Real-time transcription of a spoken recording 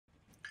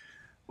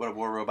What up,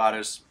 War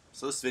Roboters?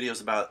 So this video is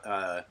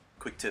about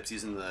quick tips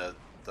using the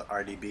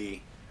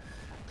RDB.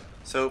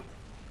 So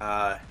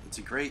it's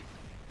a great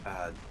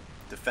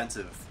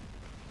defensive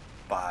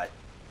bot.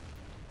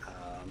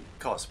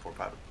 Call it support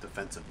bot,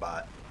 defensive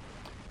bot.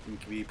 You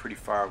can be pretty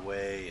far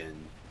away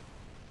and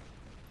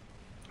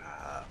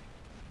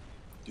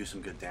do some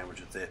good damage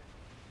with it.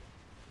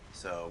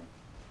 So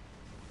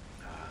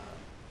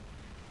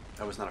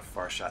that was not a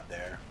far shot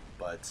there,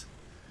 but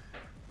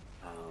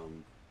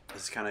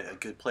this is kind of a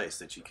good place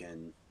that you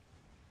can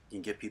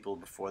get people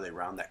before they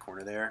round that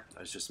corner there.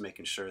 I was just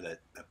making sure that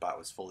that bot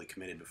was fully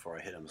committed before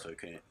I hit him, so he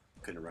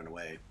couldn't run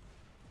away.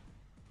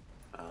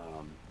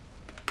 What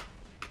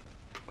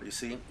you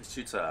see, it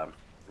shoots a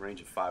range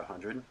of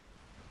 500.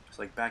 It's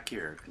like back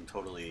here, you can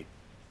totally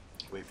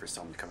wait for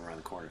someone to come around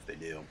the corner if they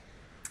do,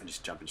 and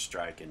just jump and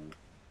strike and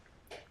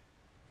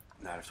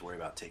not have to worry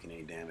about taking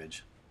any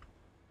damage.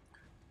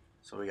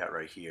 So we got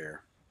right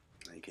here.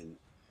 Now you can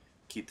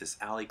keep this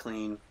alley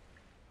clean.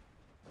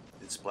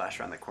 It'd splash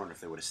around the corner if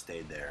they would have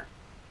stayed there.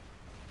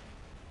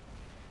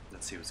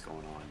 Let's see what's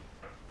going on.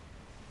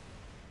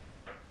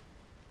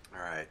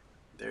 Alright,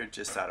 they're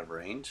just out of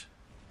range.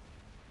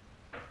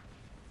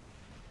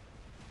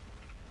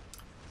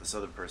 This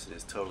other person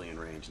is totally in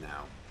range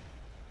now.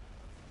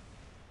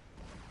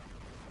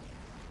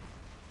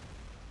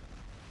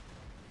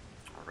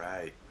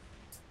 Alright,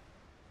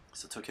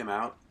 so took him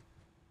out.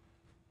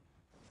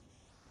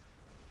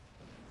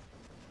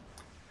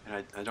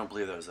 And I don't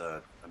believe there was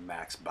a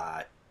max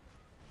bot.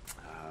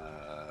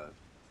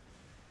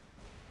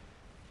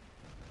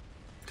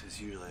 Because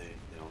usually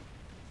they don't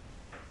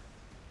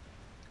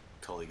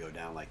totally go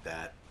down like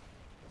that.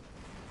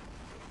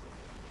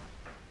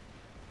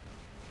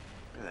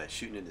 Look at that,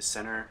 shooting into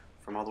center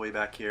from all the way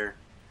back here.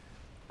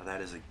 Now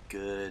that is a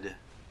good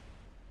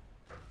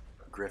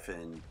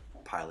Griffin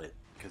pilot,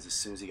 because as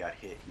soon as he got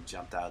hit, he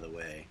jumped out of the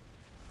way.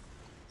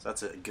 So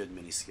that's a good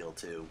mini skill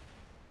too.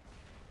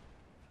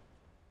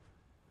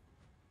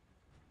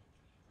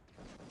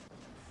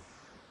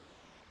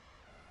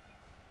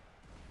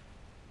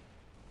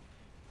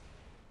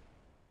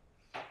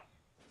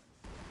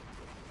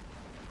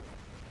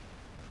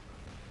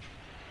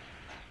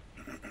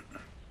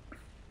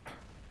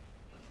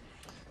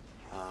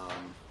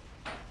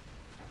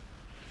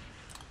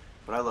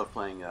 But I love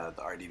playing the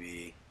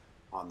RDB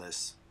on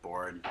this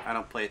board. I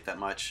don't play it that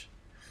much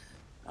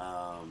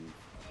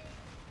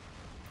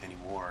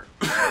anymore.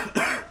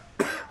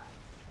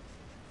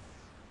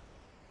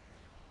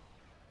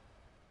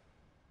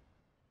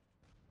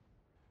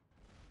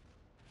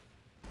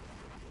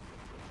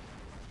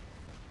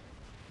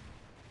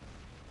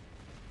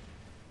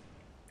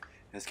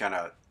 It's kind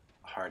of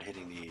hard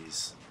hitting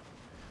these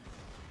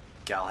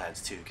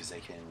galheads too, because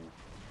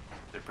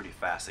they're pretty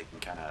fast. They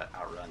can kind of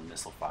outrun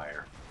missile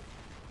fire.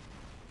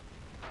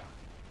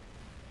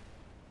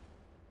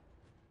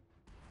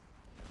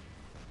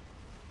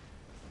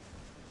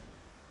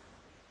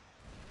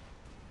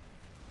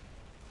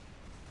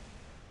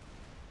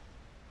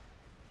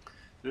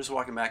 They're just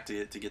walking back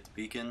to get the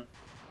beacon.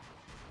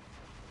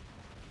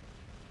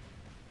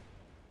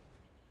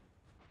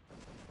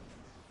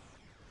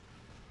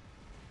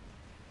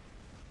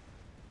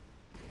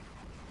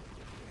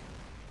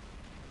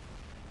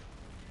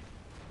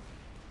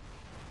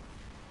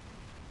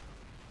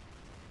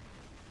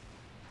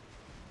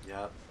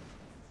 Yep.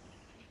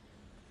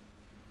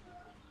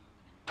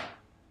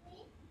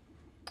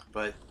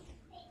 But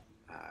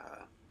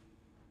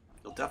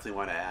you'll definitely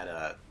want to add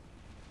a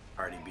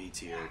RDB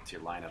to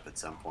your lineup at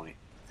some point.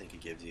 I think it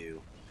gives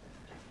you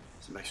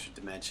some extra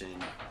dimension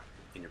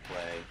in your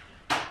play.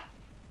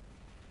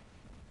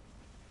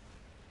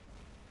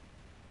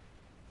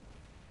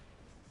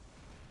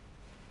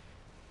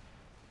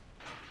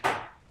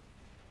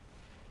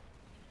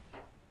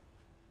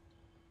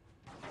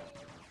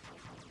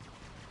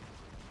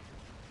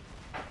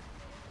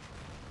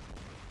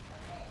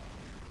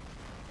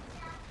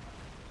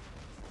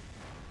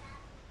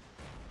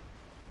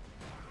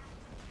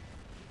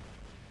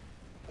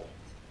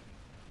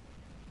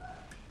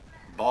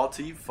 Ball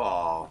till you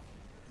fall.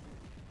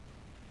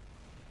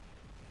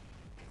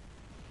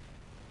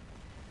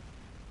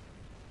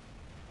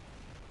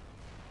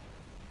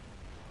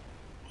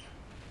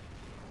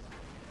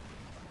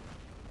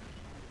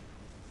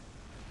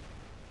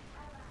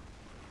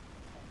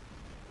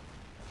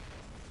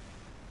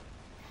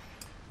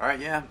 Alright,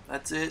 yeah,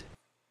 that's it.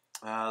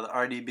 The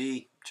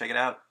RDB, check it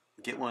out.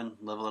 Get one,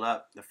 level it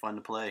up. They're fun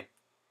to play.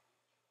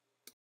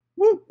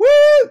 Woo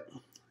woo!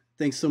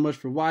 Thanks so much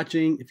for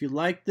watching. If you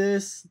like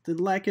this, then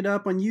like it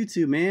up on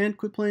YouTube, man.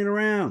 Quit playing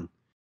around.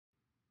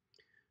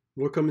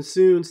 More coming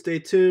soon. Stay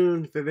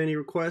tuned. If you have any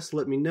requests,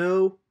 let me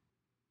know.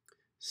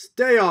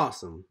 Stay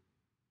awesome.